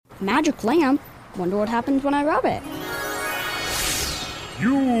Magic lamp? Wonder what happens when I rub it.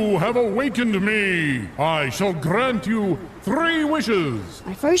 You have awakened me. I shall grant you 3 wishes.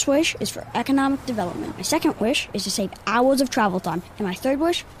 My first wish is for economic development. My second wish is to save hours of travel time. And my third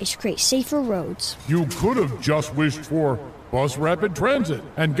wish is to create safer roads. You could have just wished for bus rapid transit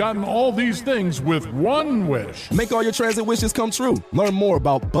and gotten all these things with 1 wish. Make all your transit wishes come true. Learn more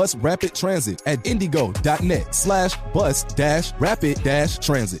about bus rapid transit at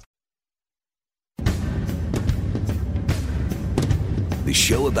indigo.net/bus-rapid-transit. The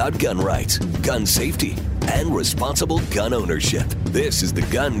show about gun rights, gun safety, and responsible gun ownership. This is The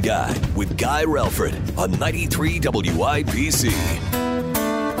Gun Guy with Guy Relford on 93 WIPC.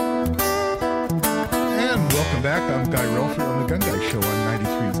 And welcome back. I'm Guy Relford on The Gun Guy Show on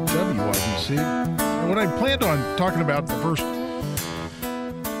 93 WIPC. And what I planned on talking about the first,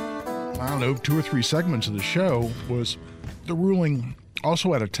 2 or 3 segments of the show was the ruling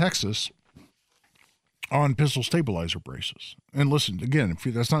also out of Texas on pistol stabilizer braces. And listen, again, if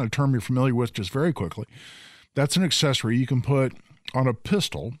that's not a term you're familiar with, just very quickly, that's an accessory you can put on a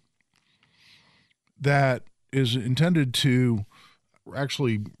pistol that is intended to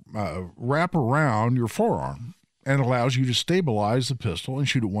actually wrap around your forearm and allows you to stabilize the pistol and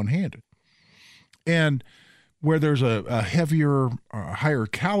shoot it one-handed. And where there's a heavier, higher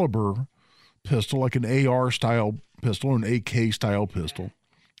caliber pistol, like an AR-style pistol or an AK-style pistol,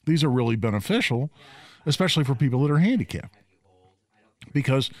 these are really beneficial, especially for people that are handicapped,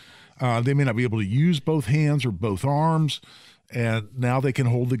 because they may not be able to use both hands or both arms, and now they can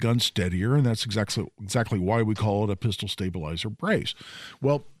hold the gun steadier, and that's exactly why we call it a pistol stabilizer brace.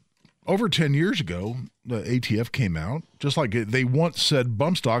 Well, over 10 years ago, the ATF came out, just like they once said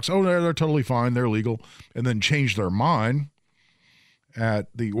bump stocks, oh, they're totally fine, they're legal, and then changed their mind at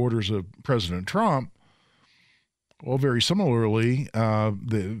the orders of President Trump. Well, very similarly,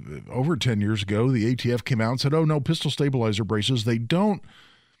 over 10 years ago, the ATF came out and said, oh, no, pistol stabilizer braces, they don't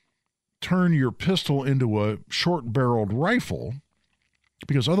turn your pistol into a short-barreled rifle,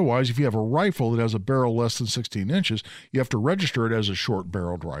 because otherwise, if you have a rifle that has a barrel less than 16 inches, you have to register it as a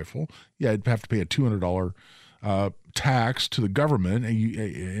short-barreled rifle. Yeah, you'd have to pay a $200 tax to the government,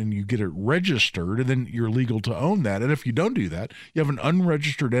 and you get it registered, and then you're legal to own that. And if you don't do that, you have an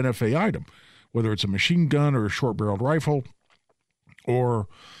unregistered NFA item, whether it's a machine gun or a short-barreled rifle or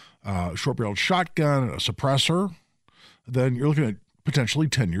a short-barreled shotgun, a suppressor, then you're looking at potentially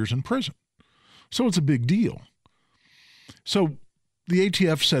 10 years in prison. So it's a big deal. So the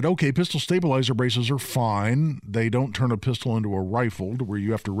ATF said, okay, pistol stabilizer braces are fine. They don't turn a pistol into a rifle to where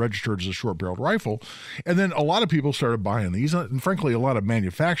you have to register it as a short-barreled rifle. And then a lot of people started buying these, and frankly, a lot of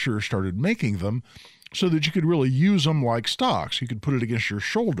manufacturers started making them so that you could really use them like stocks. You could put it against your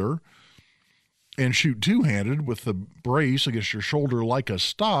shoulder and shoot two-handed with the brace against your shoulder like a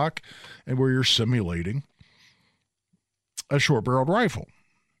stock, and where you're simulating a short-barreled rifle.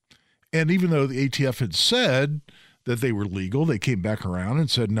 And even though the ATF had said that they were legal, they came back around and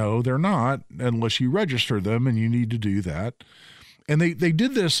said, no, they're not, unless you register them, and you need to do that. And they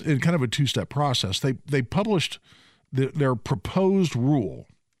did this in kind of a two-step process. They published their proposed rule.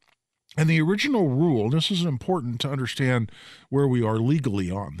 And the original rule, this is important to understand where we are legally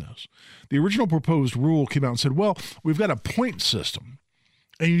on this. The original proposed rule came out and said, well, we've got a point system,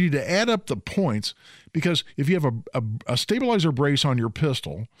 and you need to add up the points, because if you have a stabilizer brace on your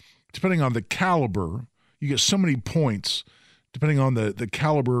pistol, depending on the caliber, you get so many points depending on the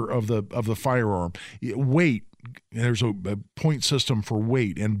caliber of the firearm. Weight, there's a point system for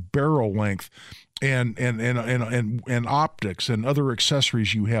weight and barrel length and optics and other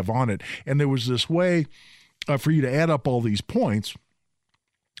accessories you have on it. And there was this way for you to add up all these points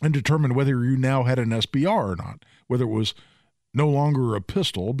and determine whether you now had an SBR or not, whether it was no longer a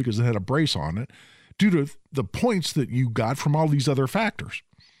pistol because it had a brace on it, due to the points that you got from all these other factors.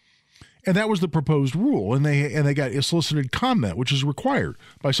 And that was the proposed rule. And they got a solicited comment, which is required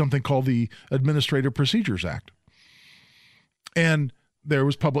by something called the Administrative Procedures Act. And there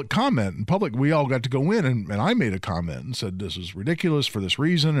was public comment. In public, we all got to go in, and I made a comment and said, this is ridiculous for this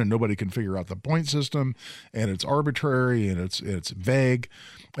reason, and nobody can figure out the point system, and it's arbitrary, and it's vague,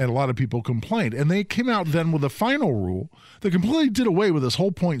 and a lot of people complained. And they came out then with a final rule that completely did away with this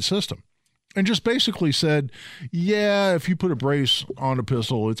whole point system and just basically said, yeah, if you put a brace on a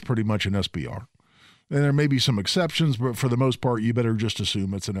pistol, it's pretty much an SBR. And there may be some exceptions, but for the most part, you better just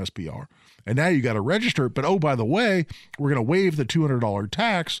assume it's an SBR. And now you got to register it. But, oh, by the way, we're going to waive the $200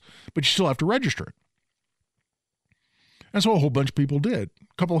 tax, but you still have to register it. And so a whole bunch of people did.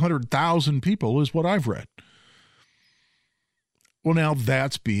 A couple 100,000 people is what I've read. Well, now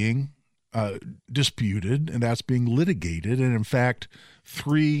that's being disputed, and that's being litigated. And in fact,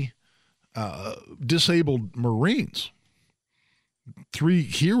 3 disabled Marines, 3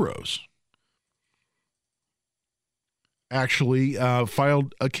 heroes, actually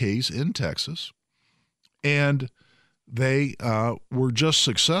filed a case in Texas, and they were just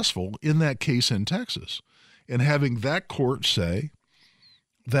successful in that case in Texas in having that court say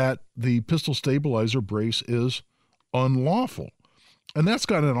that the pistol stabilizer brace is unlawful. And that's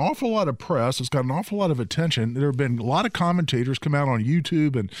got an awful lot of press. It's got an awful lot of attention. There have been a lot of commentators come out on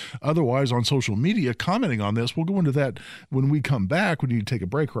YouTube and otherwise on social media commenting on this. We'll go into that when we come back. We need to take a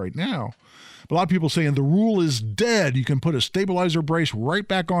break right now. But a lot of people saying the rule is dead. You can put a stabilizer brace right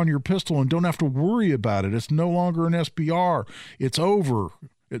back on your pistol and don't have to worry about it. It's no longer an SBR. It's over.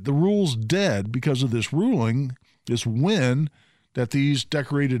 The rule's dead because of this ruling, this win that these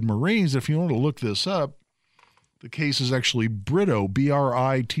decorated Marines, if you want to look this up, the case is actually Britto,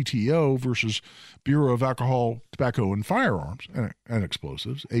 BRITTO versus Bureau of Alcohol, Tobacco, and Firearms and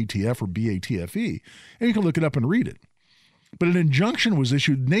Explosives, ATF or BATFE. And you can look it up and read it. But an injunction was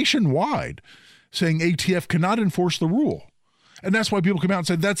issued nationwide saying ATF cannot enforce the rule. And that's why people come out and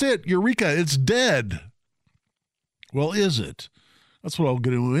say, that's it, Eureka, it's dead. Well, is it? That's what I'll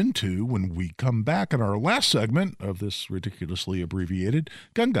get into when we come back in our last segment of this ridiculously abbreviated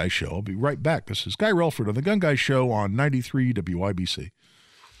Gun Guy Show. I'll be right back. This is Guy Relford on the Gun Guy Show on 93 WIBC.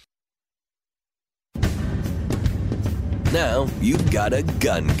 Now you've got a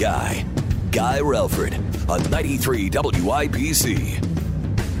gun guy. Guy Relford on 93 WIBC.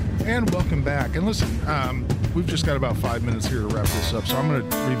 And welcome back. And listen, we've just got about 5 minutes here to wrap this up, so I'm going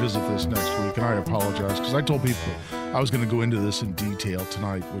to revisit this next week, and I apologize because I told people I was going to go into this in detail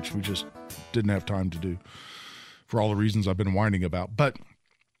tonight, which we just didn't have time to do for all the reasons I've been whining about. But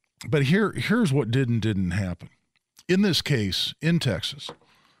here's what didn't happen. In this case, in Texas,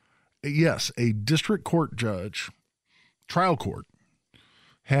 yes, a district court judge, trial court,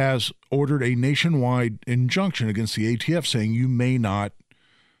 has ordered a nationwide injunction against the ATF saying you may not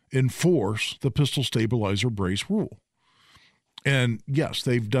enforce the pistol stabilizer brace rule. And yes,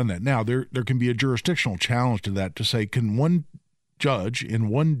 they've done that. Now, there can be a jurisdictional challenge to that to say, can one judge in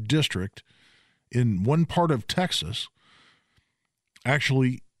one district in one part of Texas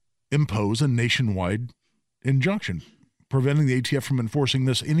actually impose a nationwide injunction preventing the ATF from enforcing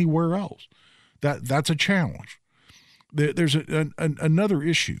this anywhere else? That's a challenge. There's another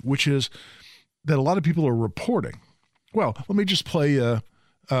issue, which is that a lot of people are reporting. Well, let me just play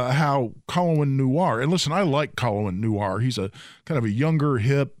how Colin Noir, and listen, I like Colin Noir. He's a kind of a younger,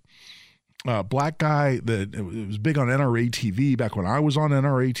 hip black guy that was big on NRA TV back when I was on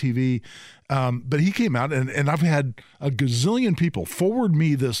NRA TV. But he came out, and I've had a gazillion people forward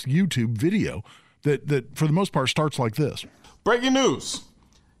me this YouTube video that for the most part starts like this. Breaking news.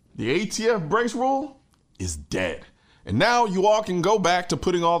 The ATF brace rule is dead. And now you all can go back to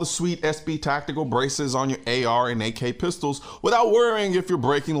putting all the sweet SB tactical braces on your AR and AK pistols without worrying if you're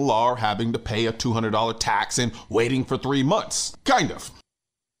breaking the law or having to pay a $200 tax and waiting for 3 months. Kind of.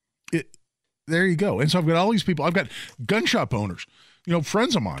 There you go. And so I've got all these people. I've got gun shop owners,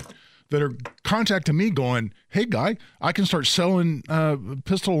 friends of mine that are contacting me going, hey, Guy, I can start selling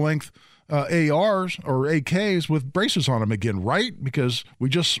pistol length ARs or AKs with braces on them again, right? Because we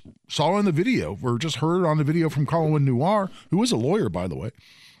just saw in the video, or just heard on the video from Colin Noir, who is a lawyer, by the way.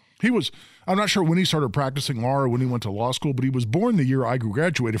 I'm not sure when he started practicing law or when he went to law school, but he was born the year I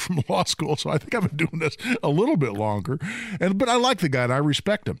graduated from law school. So I think I've been doing this a little bit longer. But I like the guy and I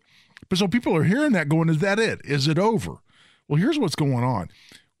respect him. But so people are hearing that going, is that it? Is it over? Well, here's what's going on.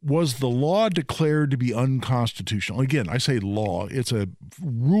 Was the law declared to be unconstitutional? Again, I say law. It's a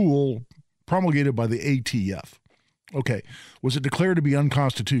rule promulgated by the ATF. Okay. Was it declared to be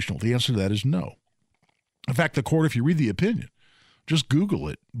unconstitutional? The answer to that is no. In fact, the court, if you read the opinion, just Google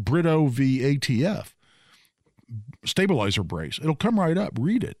it, Britto v. ATF, stabilizer brace. It'll come right up.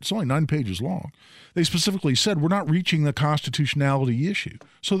 Read it. It's only 9 pages long. They specifically said we're not reaching the constitutionality issue.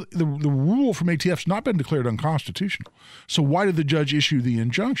 So the rule from ATF has not been declared unconstitutional. So why did the judge issue the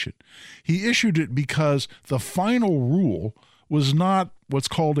injunction? He issued it because the final rule was not what's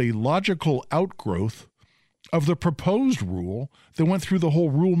called a logical outgrowth of the proposed rule that went through the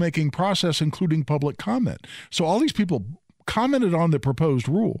whole rulemaking process, including public comment. So all these people commented on the proposed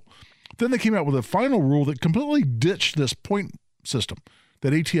rule. Then they came out with a final rule that completely ditched this point system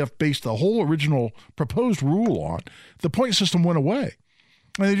that ATF based the whole original proposed rule on. The point system went away.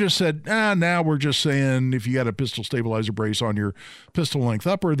 And they just said, now we're just saying if you got a pistol stabilizer brace on your pistol length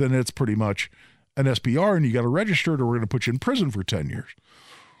upper, then it's pretty much an SBR and you got to register it or we're going to put you in prison for 10 years.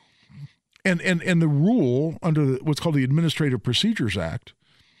 And the rule under what's called the Administrative Procedures Act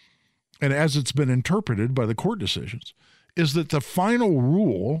and as it's been interpreted by the court decisions, is that the final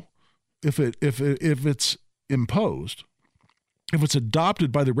rule, if it's imposed, if it's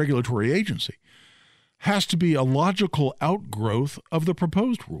adopted by the regulatory agency, has to be a logical outgrowth of the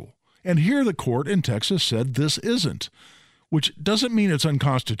proposed rule. And here the court in Texas said this isn't, which doesn't mean it's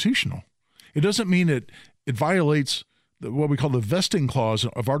unconstitutional. It doesn't mean it violates what we call the vesting clause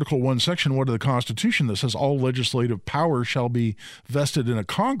of Article 1, Section 1 of the Constitution that says all legislative power shall be vested in a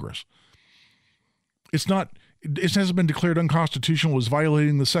Congress. It hasn't been declared unconstitutional as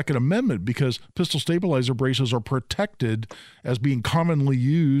violating the Second Amendment because pistol stabilizer braces are protected as being commonly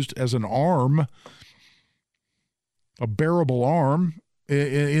used as an arm, a bearable arm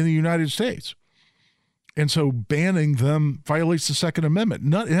in the United States. And so banning them violates the Second Amendment.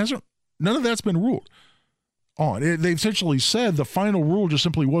 None of that's been ruled on. They essentially said the final rule just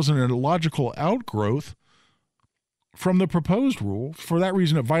simply wasn't a logical outgrowth from the proposed rule. For that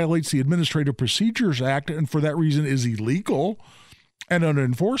reason, it violates the Administrative Procedures Act, and for that reason is illegal and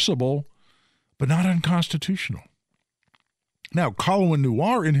unenforceable, but not unconstitutional. Now, Colin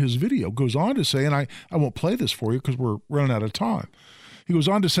Noir in his video goes on to say, and I won't play this for you because we're running out of time. He goes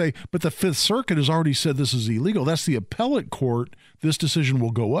on to say, but the Fifth Circuit has already said this is illegal. That's the appellate court this decision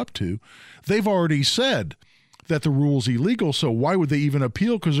will go up to. They've already said that the rule's illegal, so why would they even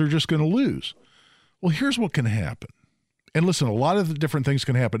appeal? Because they're just going to lose. Well, here's what can happen. And listen, a lot of the different things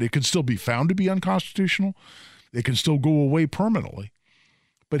can happen. It can still be found to be unconstitutional. It can still go away permanently.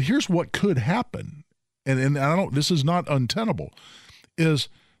 But here's what could happen. And I don't, this is not untenable, is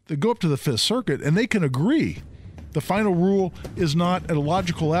they go up to the Fifth Circuit and they can agree the final rule is not a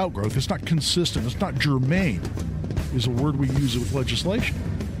logical outgrowth. It's not consistent. It's not germane, is a word we use with legislation.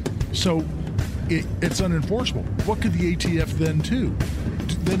 So it's unenforceable. What could the ATF then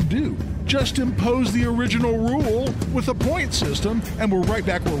do? Just impose the original rule with a point system, and we're right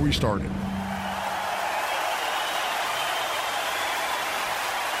back where we started.